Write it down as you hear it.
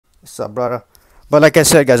What's up, brother? But like I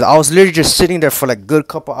said, guys, I was literally just sitting there for like good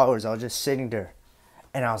couple hours. I was just sitting there,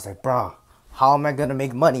 and I was like, bro, how am I gonna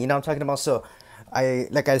make money? You know what I'm talking about? So,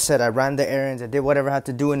 like I said, I ran the errands. I did whatever I had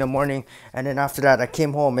to do in the morning, and then after that, I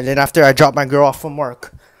came home, and then after I dropped my girl off from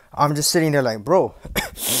work, I'm just sitting there like, bro,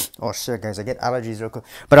 oh shit, guys, I get allergies real quick.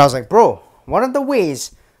 But I was like, bro, one of the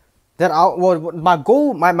ways that my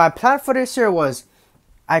goal, my plan for this year was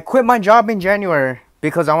I quit my job in January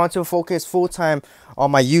because I want to focus full time on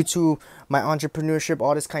my YouTube, my entrepreneurship,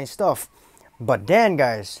 all this kind of stuff. But then,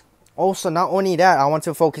 guys, also not only that, I want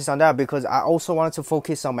to focus on that because I also wanted to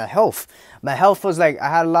focus on my health. My health was like I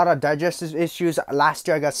had a lot of digestive issues. Last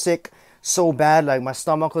year I got sick so bad, like my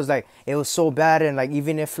stomach was like it was so bad, and like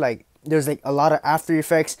even if like there's like a lot of after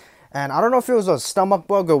effects, and I don't know if it was a stomach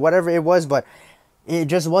bug or whatever it was, but it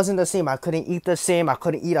just wasn't the same. I couldn't eat the same. I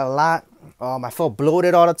couldn't eat a lot. I felt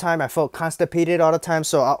bloated all the time. I felt constipated all the time.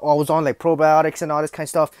 So I was on like probiotics and all this kind of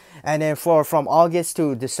stuff. And then from August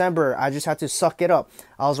to December, I just had to suck it up.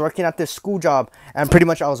 I was working at this school job, and pretty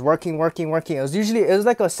much I was working. It was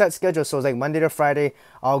like a set schedule. So it was like Monday to Friday.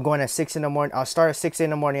 I'll go in at 6 in the morning. I'll start at 6 in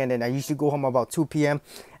the morning, and then I usually go home about 2 p.m.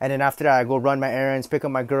 And then after that, I go run my errands, pick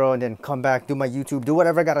up my girl, and then come back, do my YouTube, do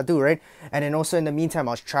whatever I gotta do, right? And then also in the meantime,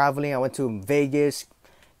 I was traveling. I went to Vegas,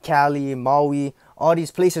 Cali, Maui, all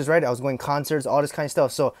these places, right? I was going concerts, all this kind of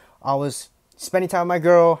stuff. So I was spending time with my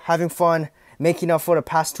girl, having fun, making up for the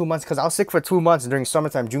past 2 months because I was sick for 2 months during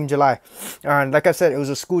summertime, June, July. And like I said, it was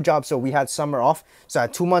a school job, so we had summer off. So I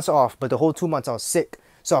had 2 months off, but the whole 2 months I was sick.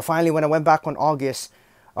 So finally, when I went back on August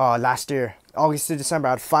last year, August to December,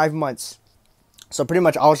 I had 5 months. So pretty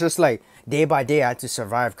much I was just like day by day I had to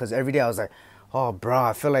survive because every day I was like, oh bro,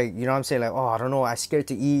 I feel like, you know what I'm saying, like, oh, I don't know, I'm scared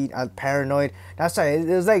to eat, I'm paranoid. That's why it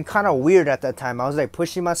was like kind of weird at that time. I was like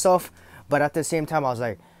pushing myself, but at the same time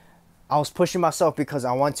I was pushing myself because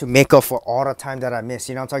I want to make up for all the time that I missed.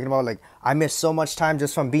 You know what I'm talking about? Like I missed so much time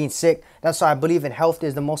just from being sick. That's why I believe in health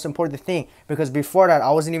is the most important thing, because before that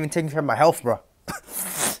I wasn't even taking care of my health, bro.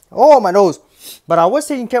 Oh, my nose. But I was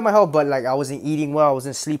taking care of my health, but like I wasn't eating well, I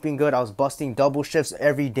wasn't sleeping good, I was busting double shifts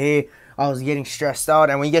every day. I was getting stressed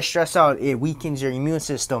out, and when you get stressed out, it weakens your immune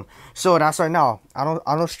system. So that's why now I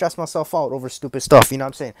don't stress myself out over stupid stuff, you know what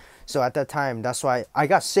I'm saying? So at that time, that's why I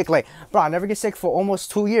got sick. Like, bro, I never get sick for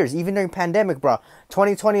almost 2 years, even during pandemic, bro.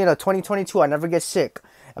 2020 to 2022, I never get sick.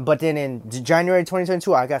 But then in January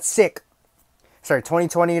 2022, I got sick. Sorry,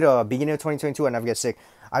 2020 to beginning of 2022, I never get sick.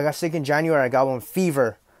 I got sick in January. I got one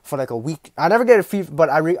fever for like a week. I never get a fever, but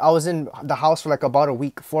I was in the house for like about a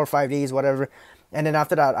week, 4 or 5 days, whatever. And then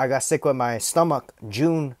after that, I got sick with my stomach.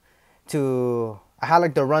 June to I had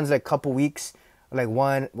like the runs like couple weeks, like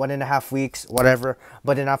 1.5 weeks, whatever.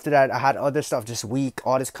 But then after that, I had other stuff, just weak,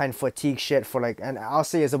 all this kind of fatigue shit for like, and I'll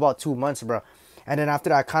say it's about 2 months, bro. And then after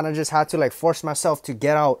that, I kind of just had to like force myself to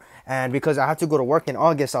get out. And because I had to go to work in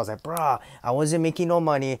August, I was like, bruh, I wasn't making no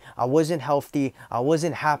money. I wasn't healthy. I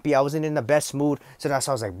wasn't happy. I wasn't in the best mood. So that's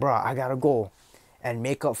why I was like, bruh, I gotta go and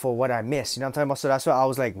make up for what I missed. You know what I'm talking about? So that's why I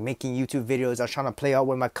was like making YouTube videos. I was trying to play out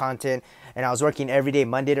with my content, and I was working every day,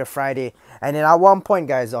 Monday to Friday. And then at one point,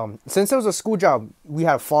 guys, since it was a school job, we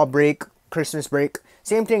had fall break, Christmas break.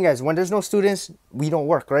 Same thing, guys. When there's no students, we don't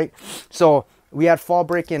work, right? So we had fall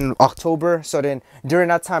break in October. So then during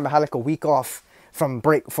that time, I had like a week off from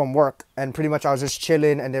work, and pretty much I was just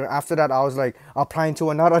chilling. And then after that, I was like applying to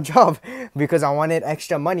another job because I wanted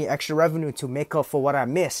extra money, extra revenue to make up for what I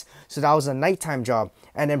missed. So that was a nighttime job.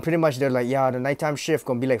 And then pretty much they're like, yeah, the nighttime shift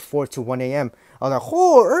gonna be like 4 to 1 a.m. I was like,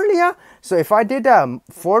 oh, earlier. So if I did that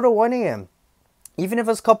 4 to 1 a.m., even if it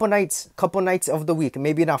was couple nights of the week,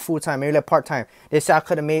 maybe not full time, maybe like part time, they said I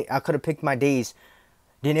could have picked my days,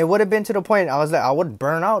 then it would have been to the point I was like, I would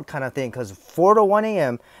burn out kind of thing, because 4 to 1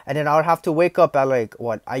 a.m. and then I would have to wake up at like,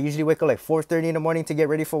 what, I usually wake up like 4:30 in the morning to get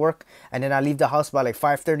ready for work, and then I leave the house by like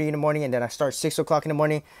 5:30 in the morning, and then I start 6 o'clock in the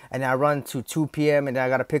morning, and then I run to 2 p.m. and then I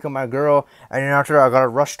gotta pick up my girl, and then after that I gotta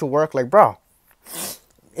rush to work. Like, bro,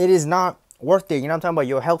 it is not worth it. You know what I'm talking about?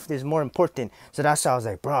 Your health is more important. So that's why I was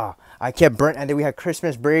like, bro, I kept burnt. And then we had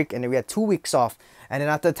Christmas break, and then we had 2 weeks off. And then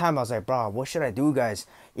at the time, I was like, bro, what should I do, guys?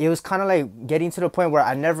 It was kind of like getting to the point where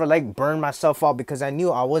I never like burned myself out, because I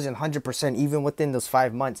knew I wasn't 100% even within those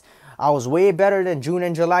 5 months. I was way better than June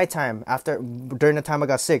and July time during the time I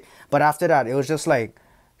got sick. But after that, it was just like,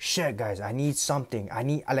 shit, guys, I need something. I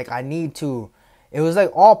need to. It was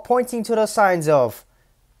like all pointing to the signs of,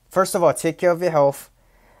 first of all, take care of your health.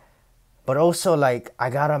 But also, like, I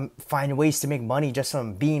gotta find ways to make money just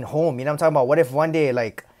from being home. You know what I'm talking about? What if one day,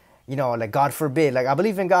 like, you know, like, God forbid, like, I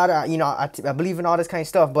believe in God, you know, I believe in all this kind of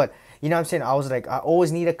stuff. But, you know what I'm saying? I was like, I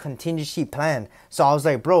always need a contingency plan. So I was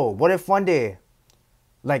like, bro, what if one day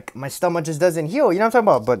like my stomach just doesn't heal. You know what I'm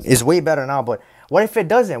talking about? But it's way better now. But what if it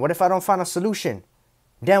doesn't? What if I don't find a solution?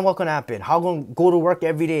 Then what gonna happen? How gonna go to work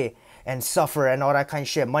every day and suffer and all that kind of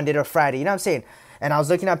shit Monday to Friday? You know what I'm saying? And I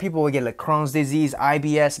was looking at people who get like Crohn's disease,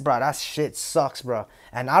 IBS, bro. That shit sucks, bro.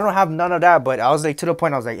 And I don't have none of that, but I was like to the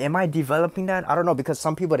point I was like, am I developing that? I don't know, because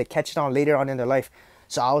some people they catch it on later on in their life.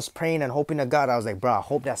 So I was praying and hoping to God. I was like, bro, I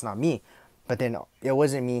hope that's not me. But then it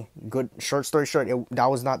wasn't me. Good short story short, that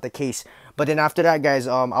was not the case. But then after that, guys,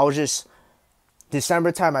 I was just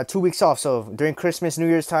December time, I had 2 weeks off. So during Christmas, New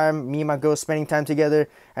Year's time, me and my girl spending time together,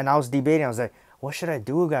 and I was debating. I was like, what should I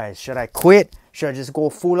do, guys? Should I quit? Should I just go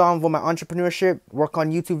full on with my entrepreneurship, work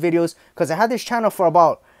on YouTube videos? Because I had this channel for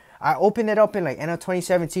about, I opened it up in like end of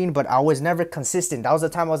 2017, but I was never consistent. That was the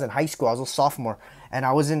time I was in high school. I was a sophomore, and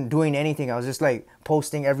I wasn't doing anything. I was just like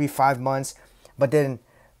posting every 5 months. But then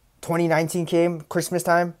 2019 came, Christmas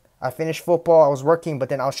time. I finished football. I was working, but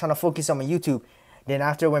then I was trying to focus on my YouTube. Then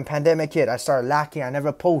after when pandemic hit, I started lacking. I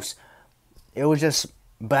never post. It was just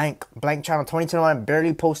blank channel. 2021,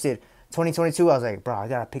 barely posted. 2022, I was like, bro, I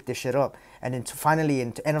gotta pick this shit up. And then finally,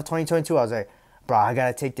 in the end of 2022, I was like, bro, I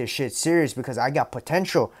gotta take this shit serious because I got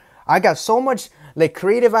potential. I got so much like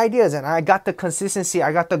creative ideas, and I got the consistency.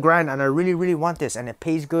 I got the grind, and I really, really want this, and it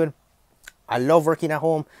pays good. I love working at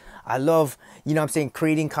home. I love, you know what I'm saying,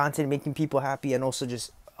 creating content, making people happy, and also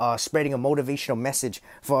just spreading a motivational message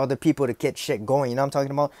for other people to get shit going. You know what I'm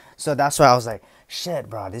talking about? So that's why I was like, shit,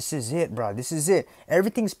 bro, this is it, bro. This is it.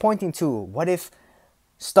 Everything's pointing to, what if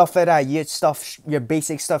stuff like that, your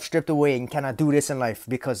basic stuff stripped away, and you cannot do this in life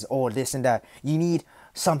because, oh, this and that. You need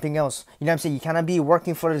something else. You know what I'm saying? You cannot be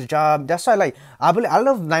working for this job. That's why, like, I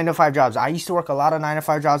love 9-to-5 jobs. I used to work a lot of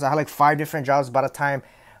 9-to-5 jobs. I had like 5 different jobs by the time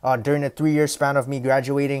during the 3-year span of me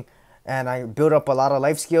graduating. And I built up a lot of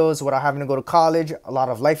life skills without having to go to college, a lot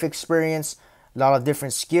of life experience, a lot of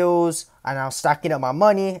different skills. And I was stacking up my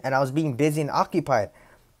money, and I was being busy and occupied.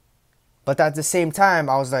 But at the same time,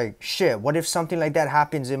 I was like, shit, what if something like that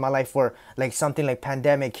happens in my life, where like something like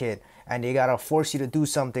pandemic hit and they gotta force you to do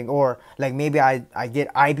something, or like maybe I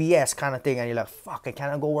get IBS kind of thing, and you're like, fuck, I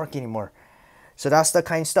cannot go work anymore. So that's the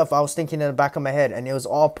kind of stuff I was thinking in the back of my head, and it was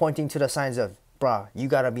all pointing to the signs of, bruh, you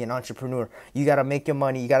gotta be an entrepreneur. You gotta make your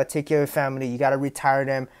money. You gotta take care of your family. You gotta retire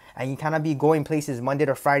them, and you cannot be going places Monday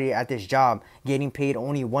to Friday at this job, getting paid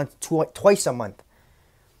only twice a month.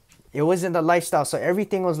 It wasn't the lifestyle, so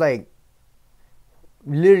everything was like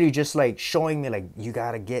literally just like showing me like, you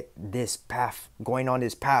gotta get this path, going on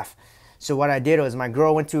this path. So what I did was, my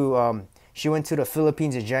girl went to she went to the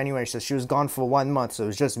Philippines in January, so she was gone for 1 month. So it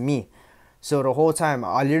was just me. So the whole time,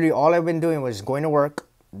 I literally, all I've been doing was going to work.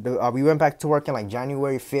 We went back to work in like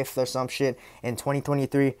January 5th or some shit in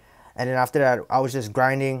 2023. And then after that, I was just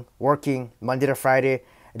grinding, working Monday to Friday.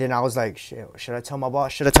 And then I was like, shit, should I tell my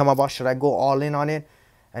boss? Should I go all in on it?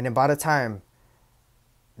 And then by the time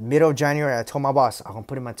middle of January, I told my boss, I'm gonna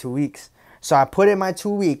put in my 2 weeks. So I put in my 2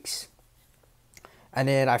 weeks, and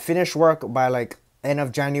then I finished work by like end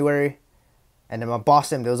of January. And then my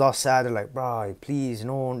boss, they was all sad. They're like, bro, please,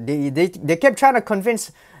 no. They kept trying to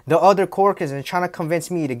convince the other coworkers and trying to convince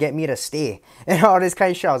me to get me to stay and all this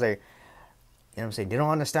kind of shit. I was like, you know what I'm saying? They don't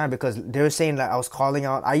understand, because they were saying that I was calling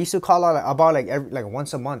out. I used to call out about like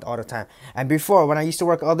once a month all the time. And before, when I used to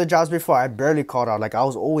work other jobs before, I barely called out. Like I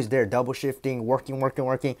was always there, double shifting,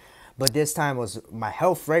 working. But this time was my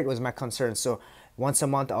health, right, was my concern. So once a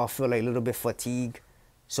month, I'll feel like a little bit fatigued,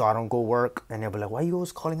 so I don't go work. And they'll be like, why are you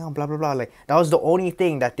always calling out, blah, blah, blah. Like that was the only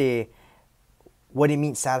thing that wouldn't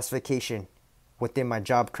meet satisfaction within my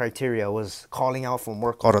job criteria, was calling out from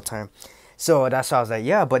work all the time. So that's why I was like,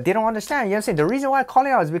 yeah, but they don't understand. You know what I'm saying? The reason why I'm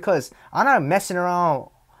calling out is because I'm not messing around,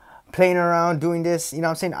 playing around, doing this. You know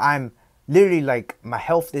what I'm saying? I'm literally like, my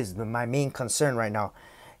health is my main concern right now.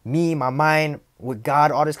 Me, my mind, with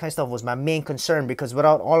God, all this kind of stuff was my main concern, because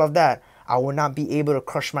without all of that, I would not be able to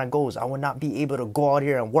crush my goals. I would not be able to go out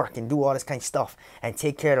here and work and do all this kind of stuff and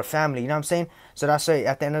take care of the family. You know what I'm saying? So that's why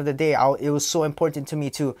at the end of the day, it was so important to me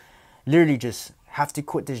to literally just have to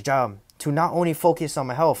quit this job, to not only focus on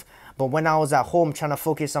my health, but when I was at home trying to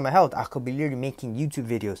focus on my health, I could be literally making YouTube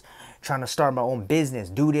videos, trying to start my own business,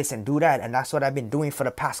 do this and do that. And that's what I've been doing for the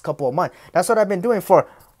past couple of months. That's what I've been doing for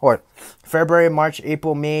February, March,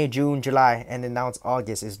 April, May, June, July, and then now it's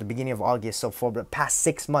August. It's the beginning of August. So for the past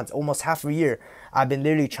 6 months, almost half a year, I've been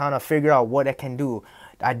literally trying to figure out what I can do.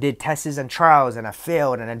 I did tests and trials, and I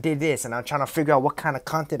failed, and I did this, and I'm trying to figure out what kind of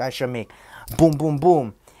content I should make. Boom, boom,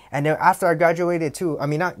 boom. And then after I graduated too, I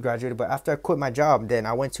mean, not graduated, but after I quit my job, then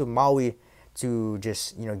I went to Maui to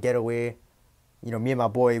just, get away. Me and my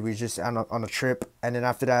boy, we was just on a trip. And then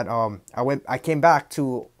after that, I came back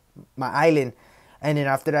to my island, And then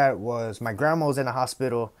after that was my grandma was in the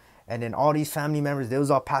hospital. And then all these family members, they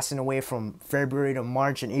was all passing away from February to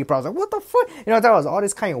March and April. I was like, what the fuck? You know, that was all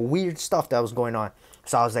this kind of weird stuff that was going on.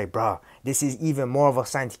 So I was like, bro, this is even more of a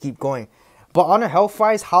sign to keep going. But on a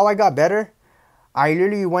health-wise, how I got better, I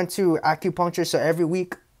literally went to acupuncture. So every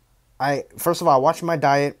week, first of all, I watch my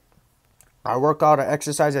diet. I work out, I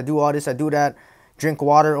exercise, I do all this, I do that. Drink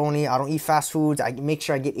water only. I don't eat fast foods. I make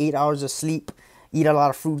sure I get 8 hours of sleep. Eat a lot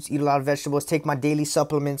of fruits, eat a lot of vegetables, take my daily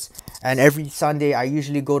supplements. And every Sunday, I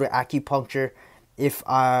usually go to acupuncture. If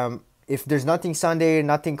there's nothing Sunday,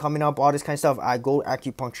 nothing coming up, all this kind of stuff, I go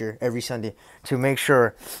acupuncture every Sunday to make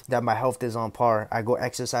sure that my health is on par. I go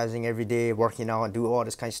exercising every day, working out, do all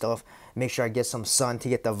this kind of stuff. Make sure I get some sun to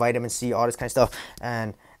get the vitamin C, all this kind of stuff.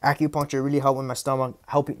 And acupuncture really helped with my stomach,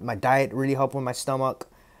 helping my diet really helped with my stomach,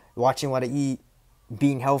 watching what I eat,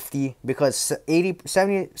 being healthy, because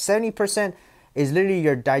 70% is literally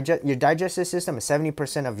your digestive system is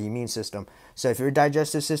 70% of the immune system. So if your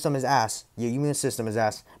digestive system is ass, your immune system is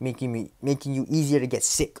ass, making you easier to get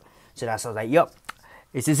sick. So that's why I was like, yup,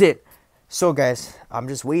 this is it. So guys, I'm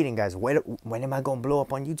just waiting, guys. When am I gonna blow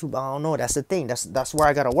up on YouTube? I don't know. That's the thing. That's where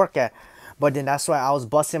I gotta work at. But then that's why I was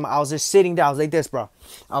busting. I was just sitting there. I was like this, bro.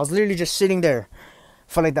 I was literally just sitting there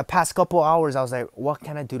for like the past couple hours. I was like, what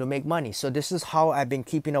can I do to make money? So this is how I've been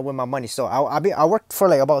keeping up with my money. So I worked for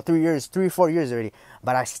like about 3 or 4 years already,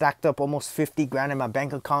 but I stacked up almost 50 grand in my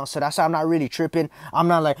bank account. So that's why I'm not really tripping. I'm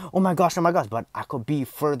not like, oh my gosh, but I could be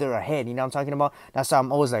further ahead. You know what I'm talking about? That's why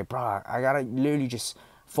I'm always like, bro, I gotta literally just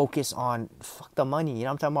focus on fuck the money. You know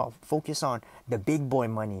what I'm talking about? Focus on the big boy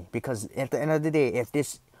money, because at the end of the day,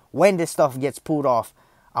 when this stuff gets pulled off,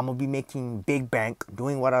 I'm gonna be making big bank,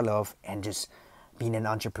 doing what I love, and just being an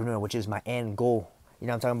entrepreneur, which is my end goal. You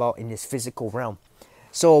know what I'm talking about, in this physical realm.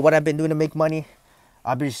 So what I've been doing to make money,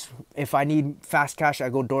 if I need fast cash, I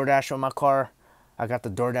go DoorDash on my car. I got the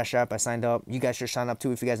DoorDash app. I signed up. You guys should sign up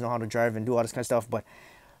too if you guys know how to drive and do all this kind of stuff. But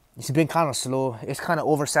it's been kind of slow. It's kind of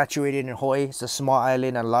oversaturated in Hawaii. It's a small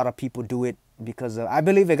island, and a lot of people do it because I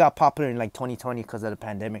believe it got popular in like 2020 because of the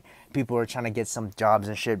pandemic. People were trying to get some jobs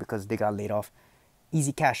and shit because they got laid off.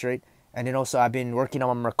 Easy cash, right? And then also I've been working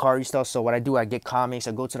on my Mercari stuff. So what I do, I get comics.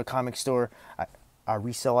 I go to the comic store. I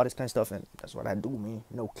resell all this kind of stuff, and that's what I do, man.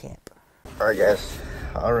 No camp. All right, guys.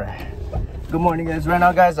 All right. Good morning, guys. Right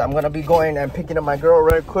now, guys, I'm gonna be going and picking up my girl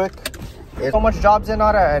right quick. There's so much jobs in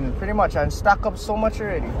order, and pretty much I stack up so much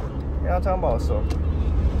already. You know what I'm talking about? So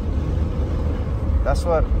that's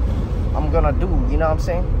what I'm gonna do. You know what I'm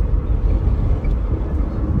saying?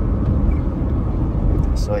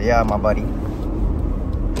 So yeah, my buddy.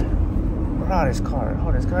 Oh, this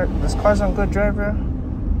car's on good drive, bro.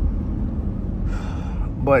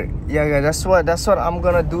 But yeah, guys, that's what I'm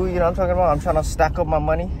gonna do. You know what I'm talking about? I'm trying to stack up my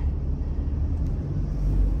money,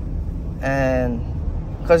 and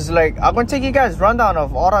cause like I'm gonna take you guys rundown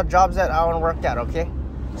of all the jobs that I wanna work at. Okay,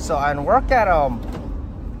 so I work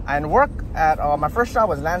at my first job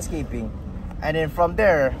was landscaping, and then from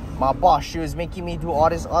there, my boss, she was making me do all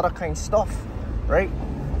this other kind of stuff, right?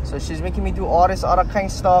 So she's making me do all this other kind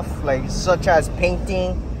of stuff, like such as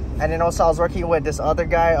painting. And then also I was working with this other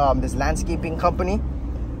guy, this landscaping company.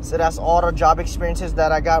 So that's all the job experiences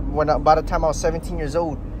that I got by the time I was 17 years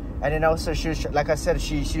old. And then also she was, like I said,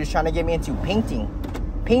 she was trying to get me into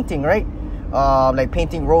painting, right? Like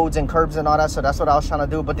painting roads and curbs and all that. So that's what I was trying to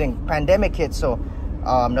do. But then pandemic hit, so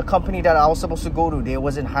the company that I was supposed to go to, they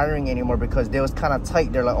wasn't hiring anymore because they was kind of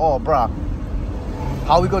tight. They're like, oh, bro,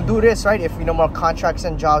 how we gonna do this, right? If we no more contracts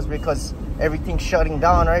and jobs because everything's shutting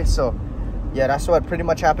down, right? So yeah, that's what pretty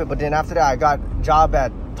much happened. But then after that, I got a job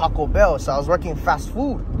at Taco Bell. So I was working fast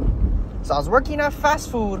food. So I was working at fast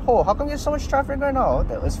food. Oh, how come there's so much traffic right now?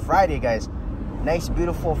 It was Friday, guys. Nice,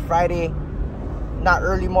 beautiful Friday. Not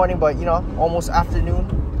early morning, but you know, almost afternoon.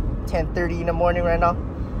 10:30 in the morning right now.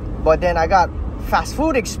 But then I got fast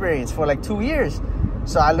food experience for like 2 years.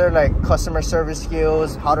 So I learned like customer service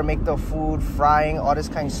skills, how to make the food, frying, all this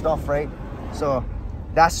kind of stuff, right? So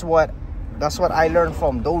that's what I learned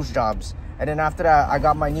from those jobs. And then after that, I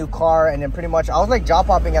got my new car, and then pretty much I was like job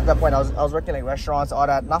hopping at that point. I was working like restaurants, all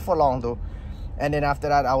that, not for long though. And then after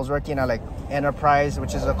that, I was working at like Enterprise,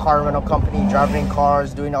 which is a car rental company, driving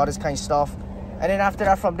cars, doing all this kind of stuff. And then after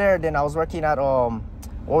that, from there, then I was working at what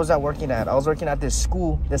was I working at? I was working at this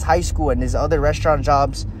high school, and these other restaurant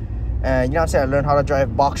jobs. And you know what I'm saying? I learned how to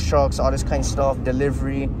drive box trucks, all this kind of stuff,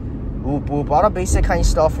 delivery, whoop, all the basic kind of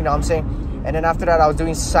stuff, you know what I'm saying? And then after that, I was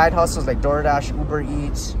doing side hustles like DoorDash, Uber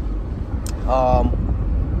Eats,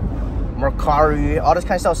 Mercari, all this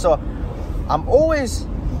kind of stuff. So I'm always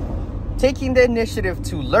taking the initiative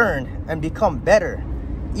to learn and become better.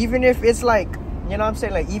 Even if it's like, you know what I'm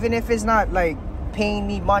saying? Like, even if it's not like not paying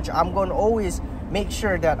me much, I'm going to always make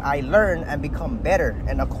sure that I learn and become better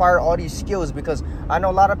and acquire all these skills, because I know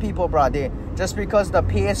a lot of people, bro, they just because the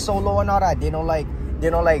pay is so low and all that, they don't like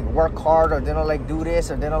work hard, or they don't like do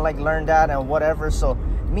this, or they don't like learn that and whatever. So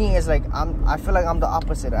me, is like I feel like I'm the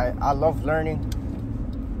opposite. I love learning,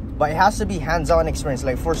 but it has to be hands-on experience.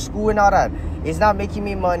 Like for school and all that, it's not making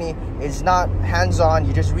me money, it's not hands-on,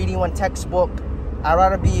 you're just reading one textbook. I'd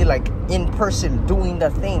rather be like in person doing the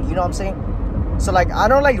thing, you know what I'm saying? So like, I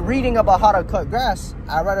don't like reading about how to cut grass.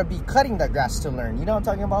 I'd rather be cutting the grass to learn. You know what I'm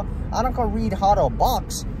talking about? I don't gonna read how to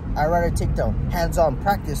box. I'd rather take the hands-on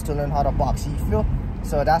practice to learn how to box. You feel?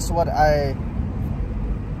 So that's what I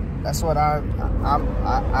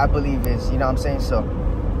believe is, you know what I'm saying? So,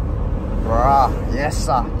 bruh, yes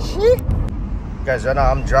sir. Guys, right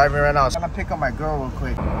now I'm driving right now. I'm gonna pick up my girl real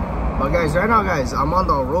quick. But guys, right now, guys, I'm on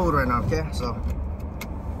the road right now, okay? So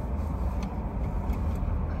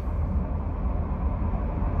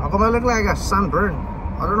how come I look like I got sunburn?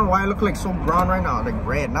 I don't know why I look like so brown right now. Like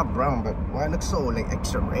red, not brown, but why I look so like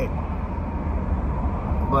extra red.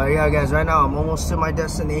 But yeah, guys, right now I'm almost to my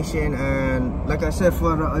destination. And like I said,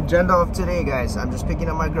 for the agenda of today, guys, I'm just picking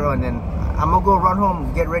up my girl. And then I'm gonna go run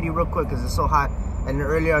home, get ready real quick because it's so hot. And then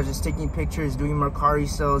earlier I was just taking pictures, doing Mercari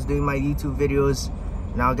sales, doing my YouTube videos.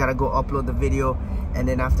 Now I gotta go upload the video. And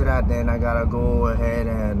then after that, then I gotta go ahead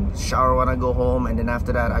and shower when I go home. And then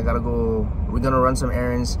after that, I gotta go, we're gonna run some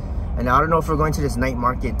errands. And I don't know if we're going to this night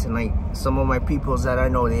market tonight. Some of my peoples that I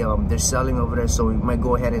know, they're selling over there, so we might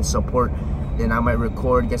go ahead and support. Then I might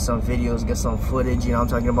record, get some videos, get some footage, you know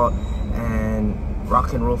what I'm talking about, and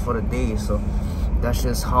rock and roll for the day. So that's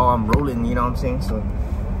just how I'm rolling, you know what I'm saying? So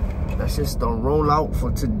that's just the rollout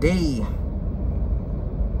for today.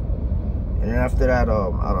 And then after that,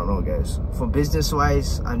 I don't know, guys. For business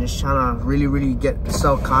wise, I'm just trying to really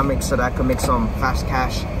sell comics so that I can make some fast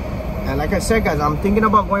cash. And like I said, guys, I'm thinking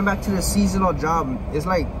about going back to the seasonal job. It's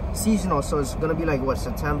like seasonal, so it's gonna be like what,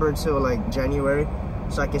 September till like January,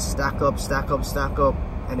 so I can stack up,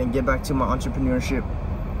 and then get back to my entrepreneurship.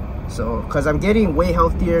 So because I'm getting way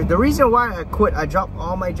healthier. The reason why I quit, I dropped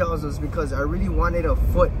all my jobs, was because I really wanted a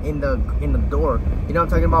foot in the door. You know what I'm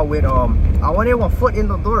talking about? With I wanted one foot in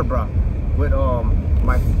the door, bro. With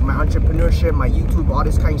my entrepreneurship, my YouTube, all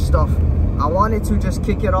this kind of stuff. I wanted to just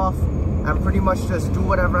kick it off and pretty much just do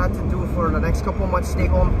whatever I had to do for the next couple months, stay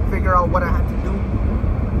home, figure out what I had to do.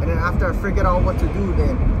 And then after I figured out what to do,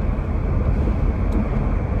 then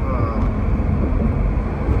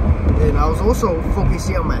I was also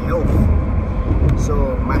focusing on my health.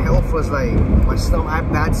 So my health was like, my stomach, I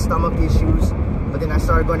had bad stomach issues. But then I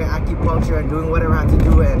started going to acupuncture and doing whatever I had to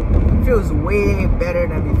do, and it feels way better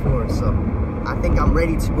than before. So I think I'm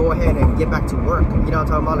ready to go ahead and get back to work. You know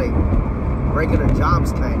what I'm talking about? Like regular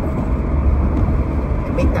jobs kind of.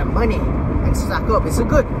 Make that money and stack up. It's a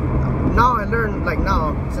good, now I learned, like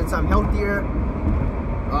now since I'm healthier,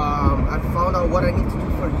 I found out what I need to do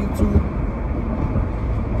for YouTube.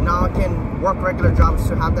 Now I can work regular jobs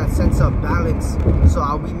to have that sense of balance. So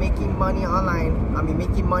I'll be making money online, I'll be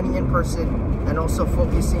making money in person, and also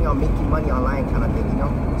focusing on making money online kind of thing, you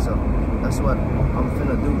know. So that's what I'm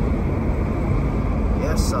finna do.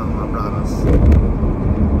 Yes sir, my brothers.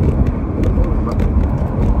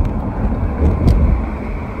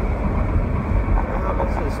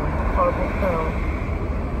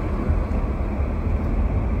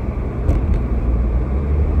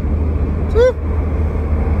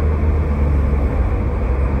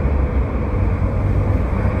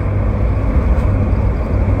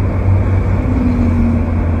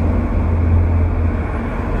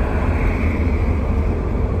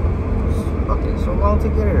 To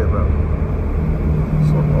get here, bro.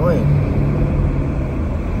 So annoying.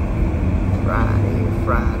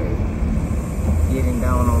 Friday. Getting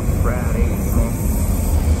down on Friday, man.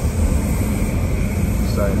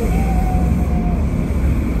 Excited.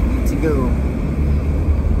 Need to go.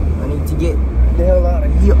 I need to get the hell out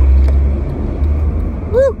of here.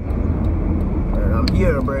 Woo! And I'm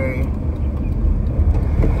here, bro.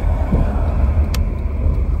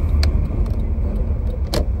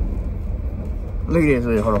 Look at this,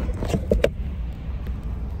 wait, hold on.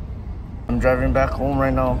 I'm driving back home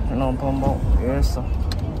right now, you know what I'm talking about? Yes, sir.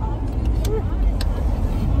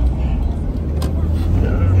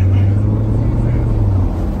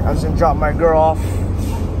 I just dropped my girl off.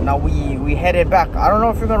 Now we headed back. I don't know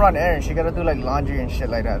if we're gonna run errands. She gotta do like laundry and shit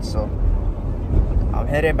like that. So I'm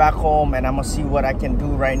headed back home, and I'm gonna see what I can do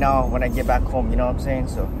right now when I get back home. You know what I'm saying?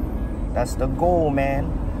 So that's the goal,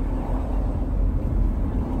 man.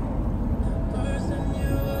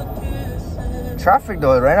 traffic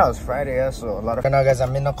though. Right now it's Friday, yeah, so a lot of. Right now, guys,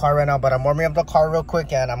 I'm in the car right now, but I'm warming up the car real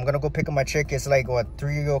quick, and I'm gonna go pick up my chick. It's like what,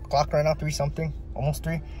 3 o'clock right now, 3 something, almost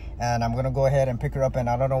 3, and I'm gonna go ahead and pick her up. And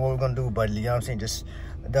I don't know what we're gonna do, but you know what I'm saying. Just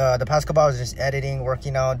the past couple hours, just editing,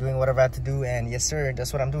 working out, doing whatever I have to do, and yes sir,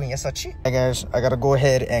 that's what I'm doing. Yes sir. Hey guys, I gotta go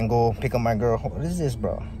ahead and go pick up my girl. What is this,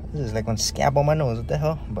 bro? This is like one scab on my nose. What the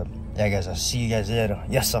hell? But yeah, guys, I'll see you guys later.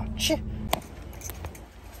 Yes sir.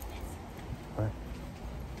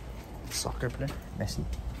 Soccer player, Messi.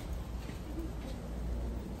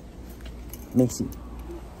 Messi.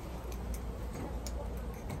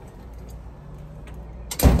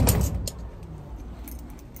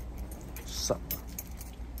 Sup?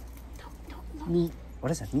 Meat.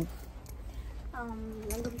 What is that? Meat?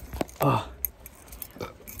 Oh.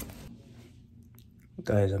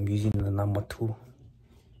 Guys, I'm using the number 2.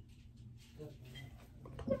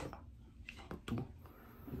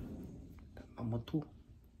 Number 2.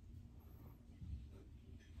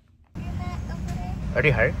 Are they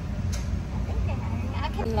hard? I think they are. I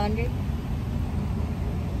can laundry.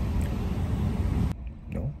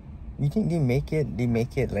 No. You think they make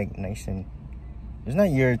it like nice and it's not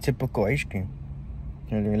your typical ice cream.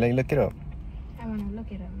 You know, like look it up. I wanna look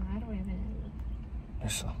it up. I don't even know.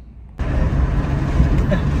 Yes, sir.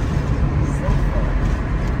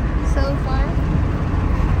 So far.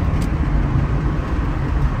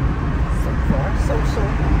 So.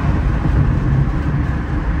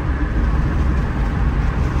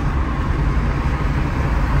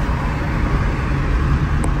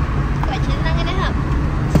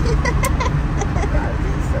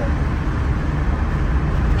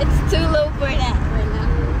 It's too low for that right now.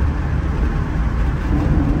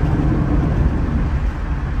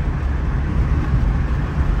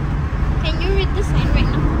 Can you read the sign right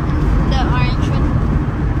now? The orange one.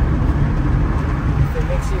 If it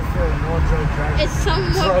makes you feel more drug driving. It's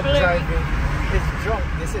somewhat blurry. Driving. It's drunk.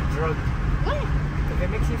 They said drug. What? If it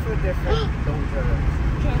makes you feel different, don't drive.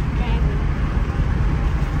 Drug driving.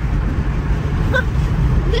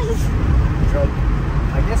 This is Drug.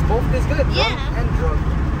 I guess both is good. Drug Yeah. and drug.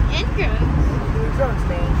 and drugs. Do drugs,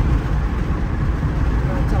 man.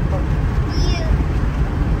 Yeah.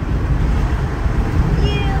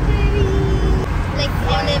 Yeah, baby. Like,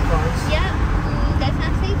 and then, yeah, that's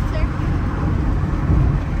not safe, sir.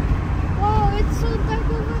 Whoa, it's so dark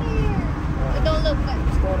over there. But don't look, but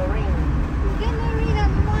It's gonna rain. it's gonna rain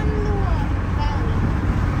on Manua Valley.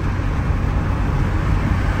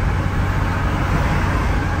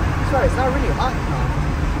 Sorry, it's not really hot now.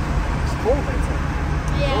 It's cold outside.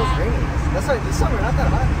 It was Yeah. raining. That's why this summer not that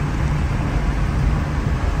hot.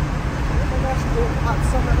 Oh my gosh, cold, hot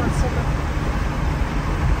summer, hot summer.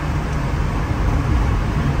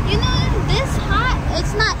 You know, this hot,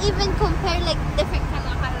 it's not even compared like different kind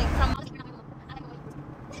of hot, like from.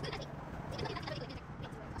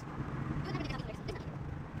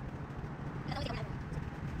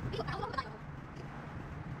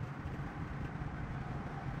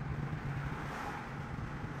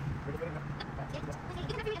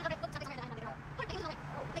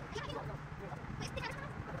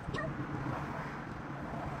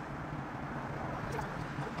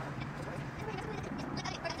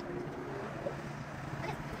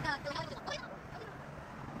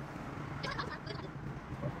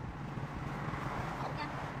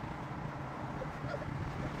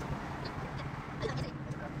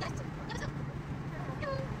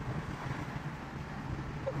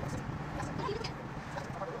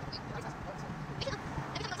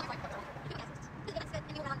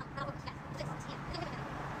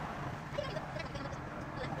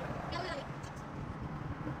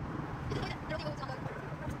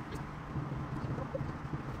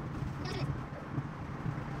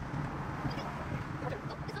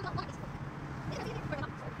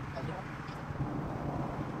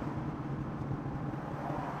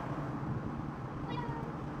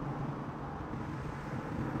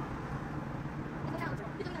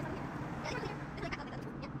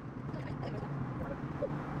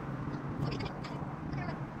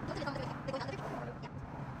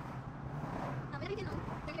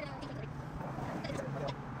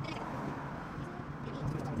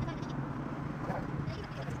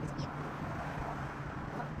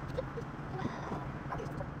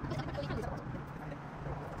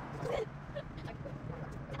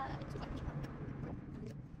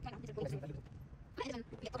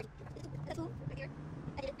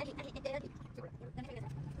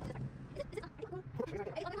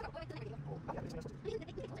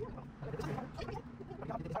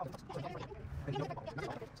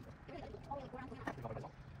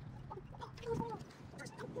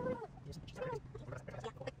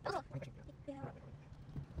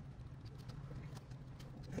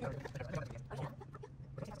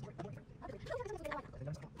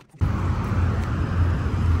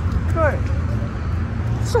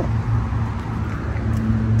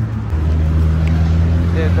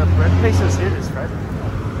 the bread place is here this Friday.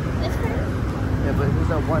 This Friday? Yeah, but who's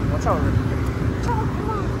that one? What's our Oh, come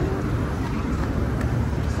on.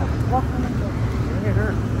 Stop walking in there. Bring it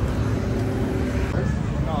her.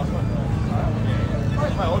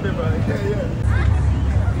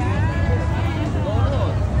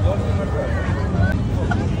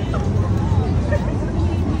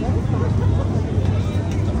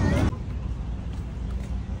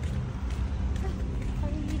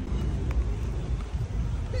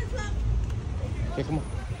 Okay, come on.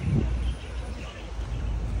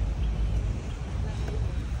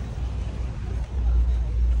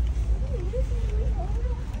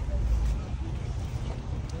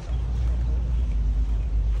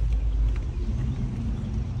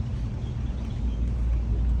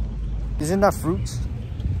 Isn't that fruits?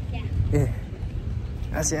 Yeah. Yeah.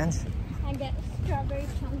 That's the answer. I got strawberry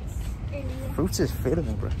chunks earlier. Fruits is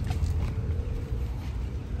filling, bro.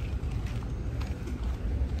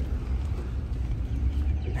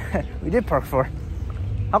 We did park 4.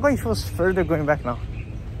 How about you feel further going back now?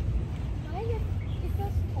 Why it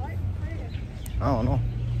feels harder? I don't know.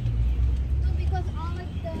 No, because all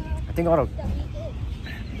like the I think all the... that we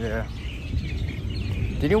did. Yeah.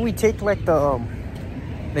 Didn't we take like the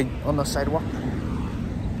like on the sidewalk?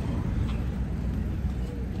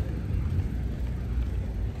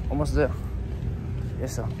 Almost there.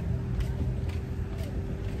 Yes, sir.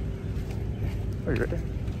 Oh, you're right there.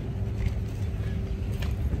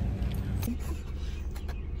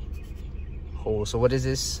 Oh, so what is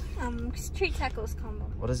this? Street tacos combo.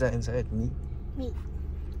 What is that inside? Meat? Meat.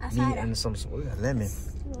 Meat and some lemon.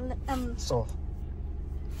 Salt.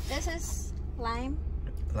 This is lime.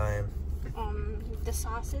 Lime. The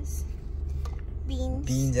sauces. Beans.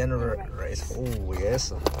 Beans and rice. Oh,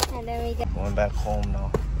 yes. And then we get Going back home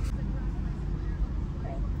now.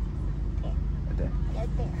 Right there.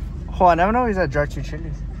 right there. Oh, I never know he's at drive-thru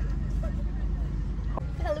Chili's.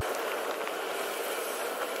 Hello.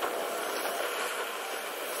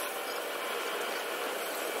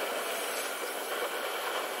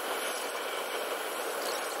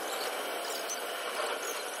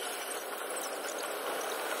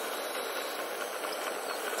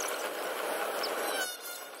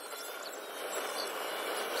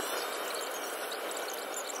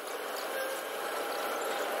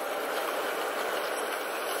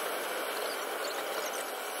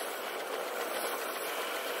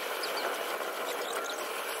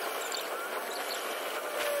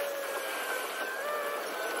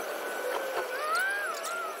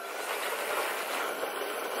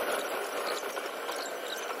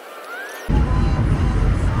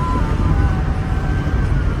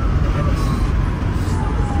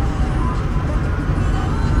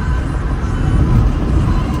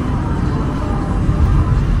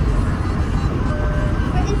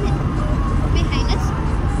 Where is it? Behind us?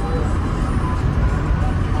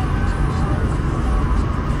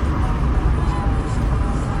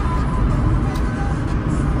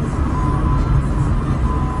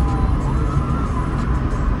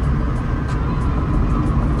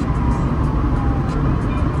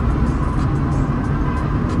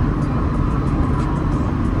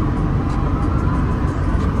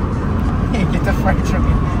 Hey, get the fried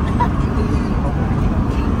chicken.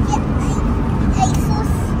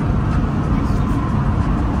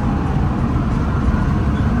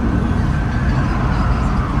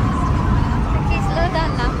 Okay, slow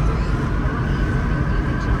down now.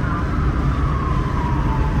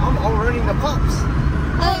 I'm outrunning the cops.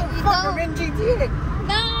 No, you Fuck, I'm don't. in GTA.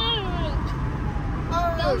 No! Oh,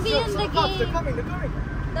 Don't be in so the cops, game. they're coming, they're coming.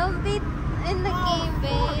 Don't be in the game,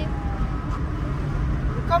 babe.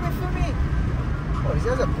 They're coming for me. Oh, these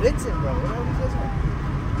guys are blitzing, bro. What are these guys doing?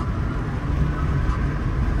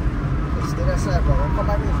 Hey, stay outside, bro. Don't come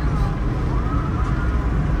by me, please.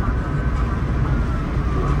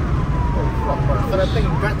 Oh, fuck, bro. I thought I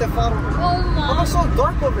playing Grand Theft Auto. Oh Why my. is it so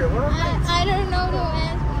dark over here? What are lights? I don't know the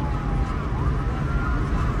answer.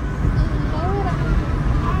 Lord.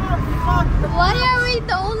 Fuck. Why are we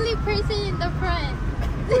the only person in the front?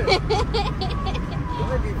 You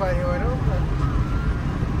might be fine here, I know.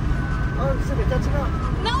 Oh, so they're catching up.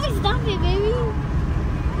 No, stop it, baby.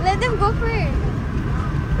 Let them go first.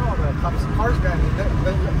 No, the cops, cars driving.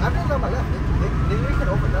 I'm on my left. They can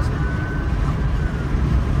overdress me.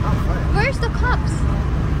 I'm fine. Where's the cops?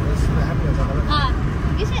 This is the ambulance on the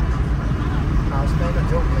left. Is it? I was playing a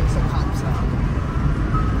joke, like some cops now.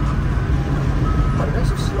 But that's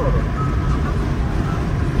so slow though.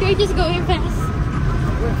 You're just going fast.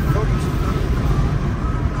 I'm going 40.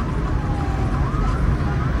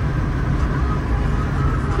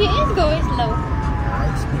 He is going slow. Yeah, I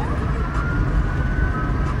speed.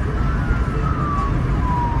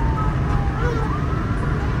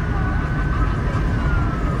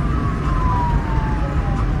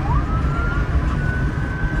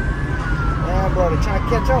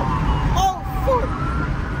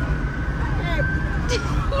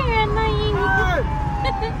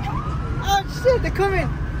 shit, they're coming.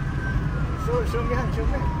 Show me how, show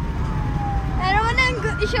me. I don't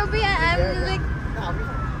want to show me. I'm like,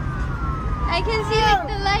 I can see like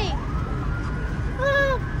the light.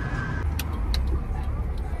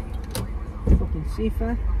 Fucking safe,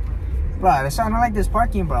 huh? Bro, it's sounding like this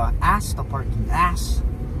parking, bro. Ass the parking, ass.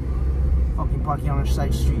 Fucking parking on a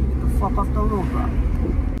side street. Get the fuck off the road, bro.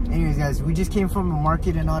 Anyways, guys, we just came from the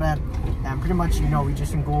market and all that, and pretty much, you know, we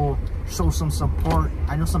just can go show some support.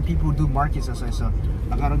 I know some people who do markets and stuff, so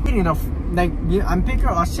I gotta get enough. Like, I'm picking.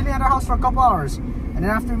 I was chilling at our house for a couple hours, and then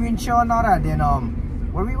after we chill and all that, then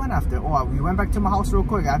where we went after? Oh, we went back to my house real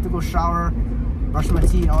quick. I have to go shower, brush my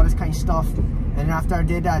teeth, all this kind of stuff. And then after I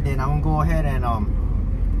did that, then I'm gonna go ahead and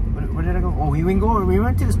where did I go? Oh, we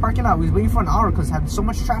went to this parking lot. We was waiting for an hour because had so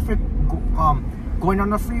much traffic going on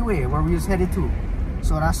the freeway where we was headed to.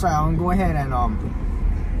 So that's why I'm gonna go ahead and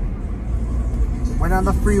went on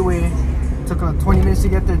the freeway. It took 20 minutes to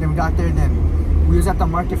get there. Then we got there. Then we was at the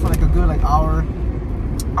market for like a good hour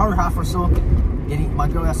and a half or so. My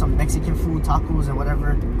girl got some Mexican food, tacos and whatever.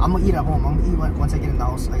 I'm gonna eat at home. I'm gonna eat once I get in the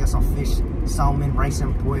house. I got some fish, salmon, rice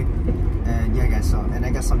and poi, and yeah, guys. So and I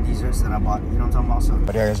got some desserts that I bought. You know what I'm talking about? So,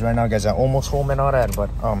 but yeah, guys, right now, guys, I'm almost home and all that. But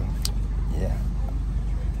yeah,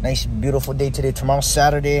 nice, beautiful day today. Tomorrow's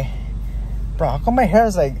Saturday. Bro, how come my hair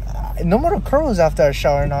is like no more curls after I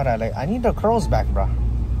shower and all that? Like, I need the curls back, bro.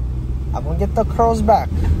 I'm gonna get the curls back.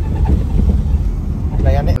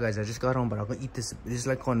 Like, guys, I just got home, but I'm gonna eat this. This is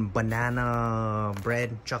like on banana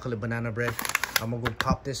bread, chocolate banana bread. I'm gonna go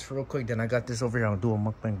pop this real quick. Then I got this over here. I'll do a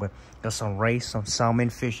mukbang, but got some rice, some salmon,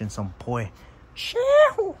 fish, and some poi.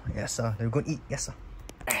 Yes, sir. We're gonna eat. Yes, sir.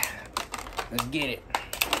 Let's get it.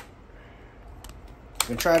 You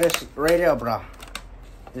can try this right here, bro.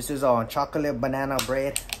 This is on chocolate banana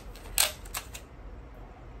bread.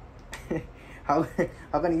 how can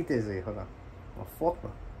I eat this? Hold on. Oh, fuck,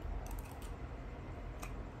 bro.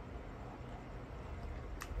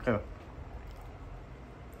 Okay.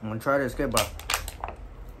 I'm gonna try this, good, bro.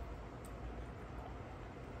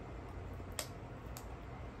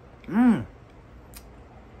 Mmm.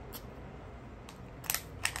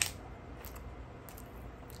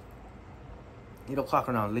 8 o'clock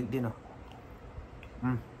now, late dinner.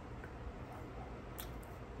 Mmm.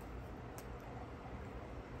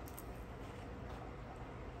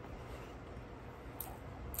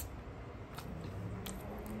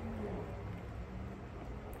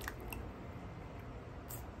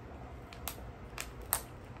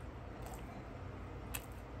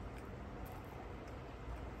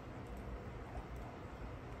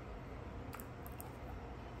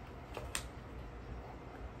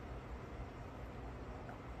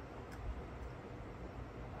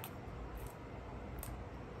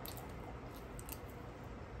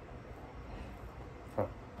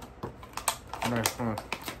 Nice, huh?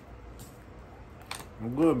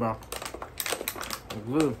 I'm good, bro. I'm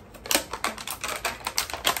good.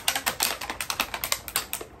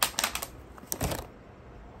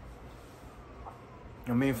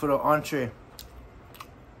 I mean, for the entree,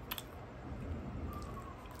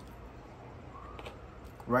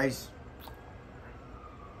 rice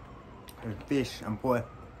and fish and poi.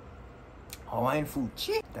 Hawaiian food,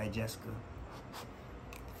 cheap. Digest good.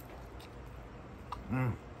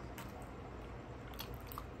 Mmm.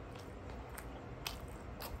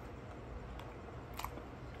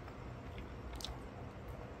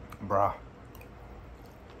 Bruh.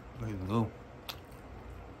 Look at the glue.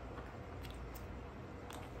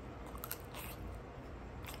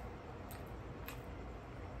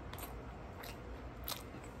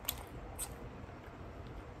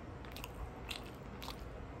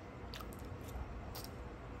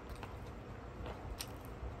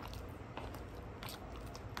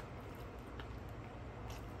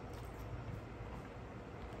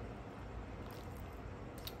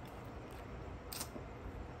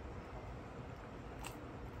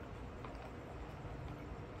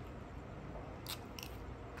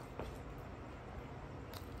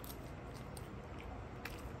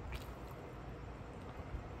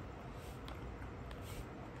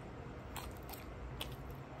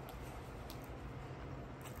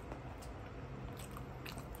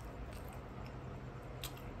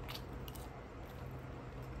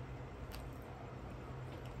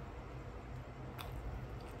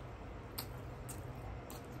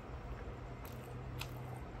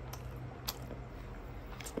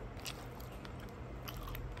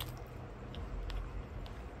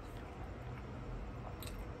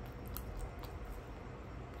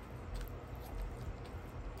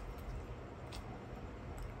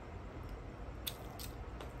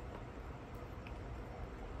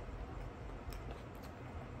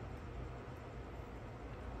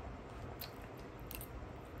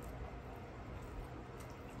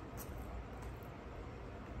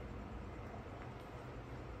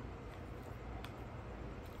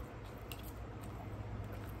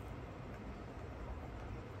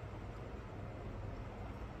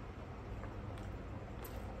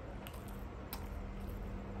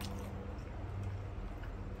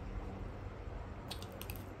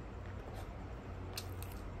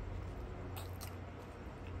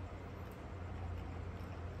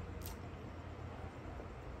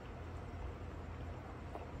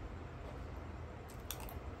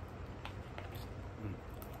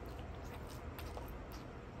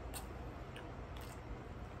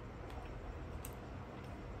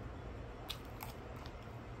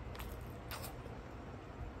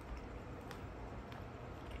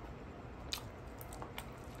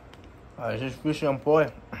 This is fish on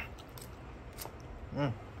point.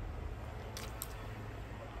 All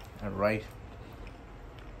right.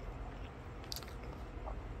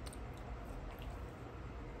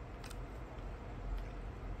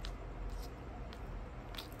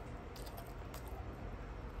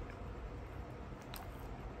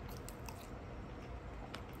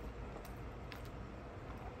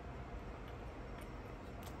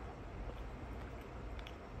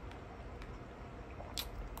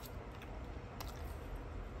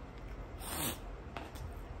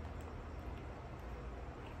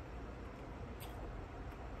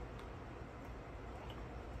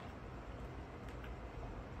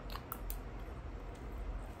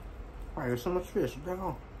 Alright, there's so much fish. Bring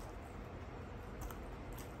on.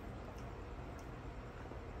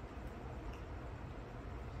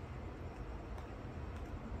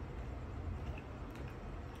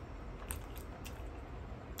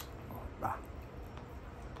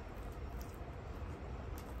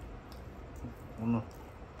 Oh no.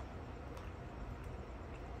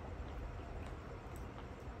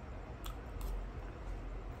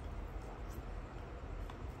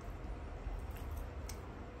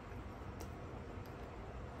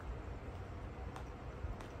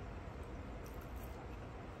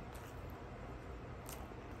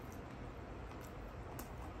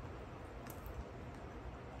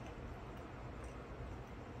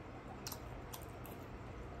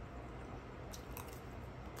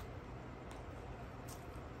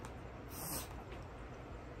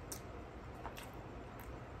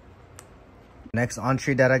 Next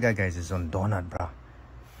entree that I got, guys, is on donut, bro.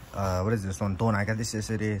 What is this on donut? I got this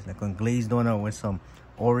yesterday. It's like on glazed donut with some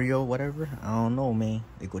Oreo, whatever. I don't know, man.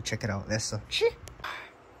 They go check it out. Let's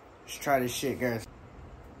try this shit, guys.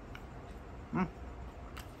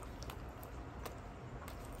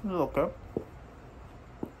 It's okay.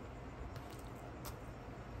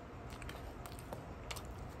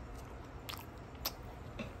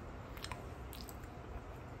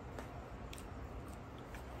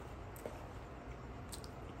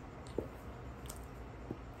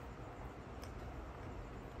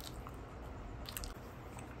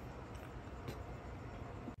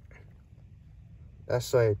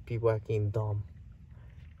 That's why people acting dumb.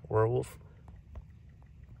 Werewolf.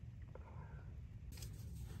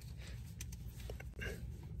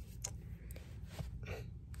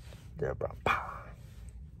 There, bro.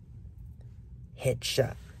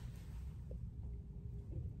 Headshot.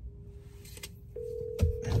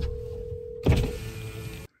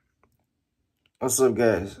 What's up,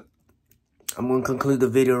 guys? I'm gonna conclude the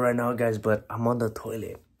video right now, guys, but I'm on the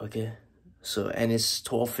toilet, okay? So, and it's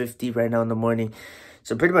 12:50 right now in the morning.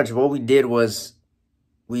 So pretty much what we did was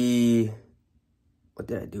what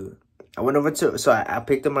did I do? I went over to, so I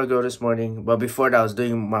picked up my girl this morning, but before that I was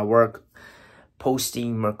doing my work,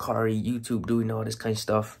 posting, Mercari, YouTube, doing all this kind of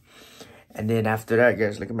stuff. And then after that,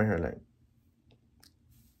 guys, look at my hairline.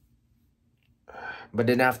 But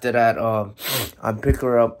then after that, I pick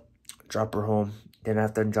her up, drop her home. Then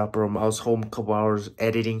after I drop her home, I was home a couple hours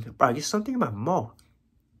editing. Bro, I get something in my mouth.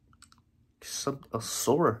 A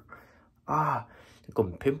sore. Like a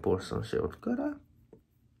pimple or some shit. What's good, huh?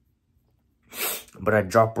 But I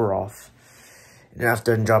drop her off. And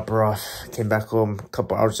after I drop her off, came back home, a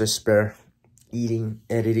couple hours to spare. Eating,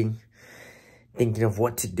 editing, thinking of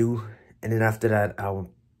what to do. And then after that,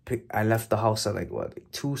 I left the house at like, what,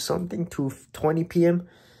 2:20 p.m.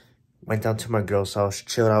 Went down to my girl's house,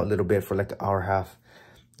 chilled out a little bit for like an hour and a half.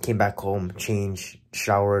 Came back home, changed,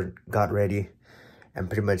 showered, got ready. And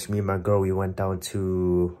pretty much me and my girl, we went down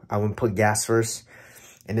to, I went put gas first.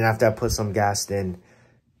 And then after I put some gas, then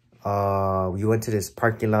we went to this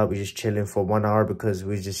parking lot. We just chilling for 1 hour because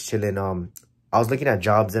we was just chilling. I was looking at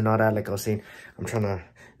jobs and all that. Like I was saying, I'm trying to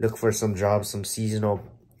look for some jobs, some seasonal,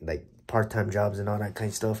 like part-time jobs and all that kind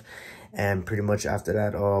of stuff. And pretty much after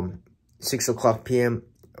that, 6 o'clock p.m.,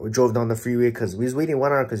 we drove down the freeway because we was waiting 1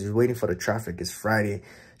 hour because we was waiting for the traffic. It's Friday,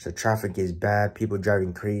 so traffic is bad. People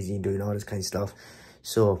driving crazy, doing all this kind of stuff.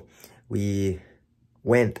 So we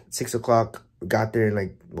went 6 o'clock, got there in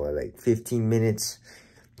like 15 minutes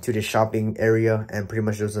to the shopping area, and pretty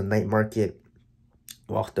much there was a night market.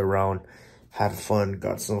 Walked around, had fun,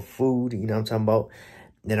 got some food, you know what I'm talking about.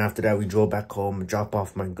 Then after that, we drove back home, dropped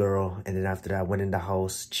off my girl, and then after that, I went in the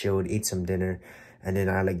house, chilled, ate some dinner, and then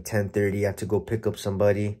at like 10:30, I had to go pick up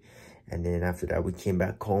somebody, and then after that, we came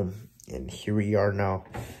back home, and here we are now.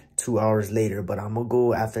 2 hours later, but I'm gonna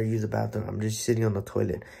go after I use the bathroom. I'm just sitting on the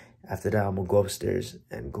toilet. After that, I'm gonna go upstairs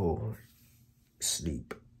and go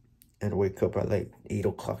sleep and wake up at like 8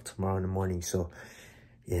 o'clock tomorrow in the morning. So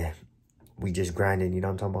yeah, we just grinding, you know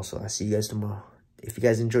what I'm talking about. So I'll see you guys tomorrow. If you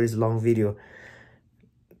guys enjoyed this long video,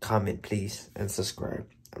 comment, please, and subscribe.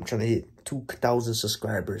 I'm trying to hit 2,000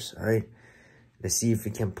 subscribers, all right? Let's see if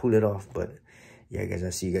we can pull it off. But yeah, guys,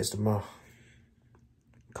 I'll see you guys tomorrow.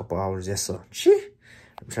 Couple hours, yes, sir.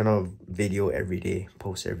 I'm trying to video every day,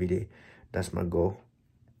 post every day. That's my goal.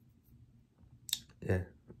 Yeah.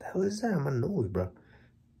 What the hell is that? I'm on nose, bro.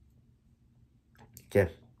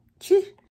 Okay.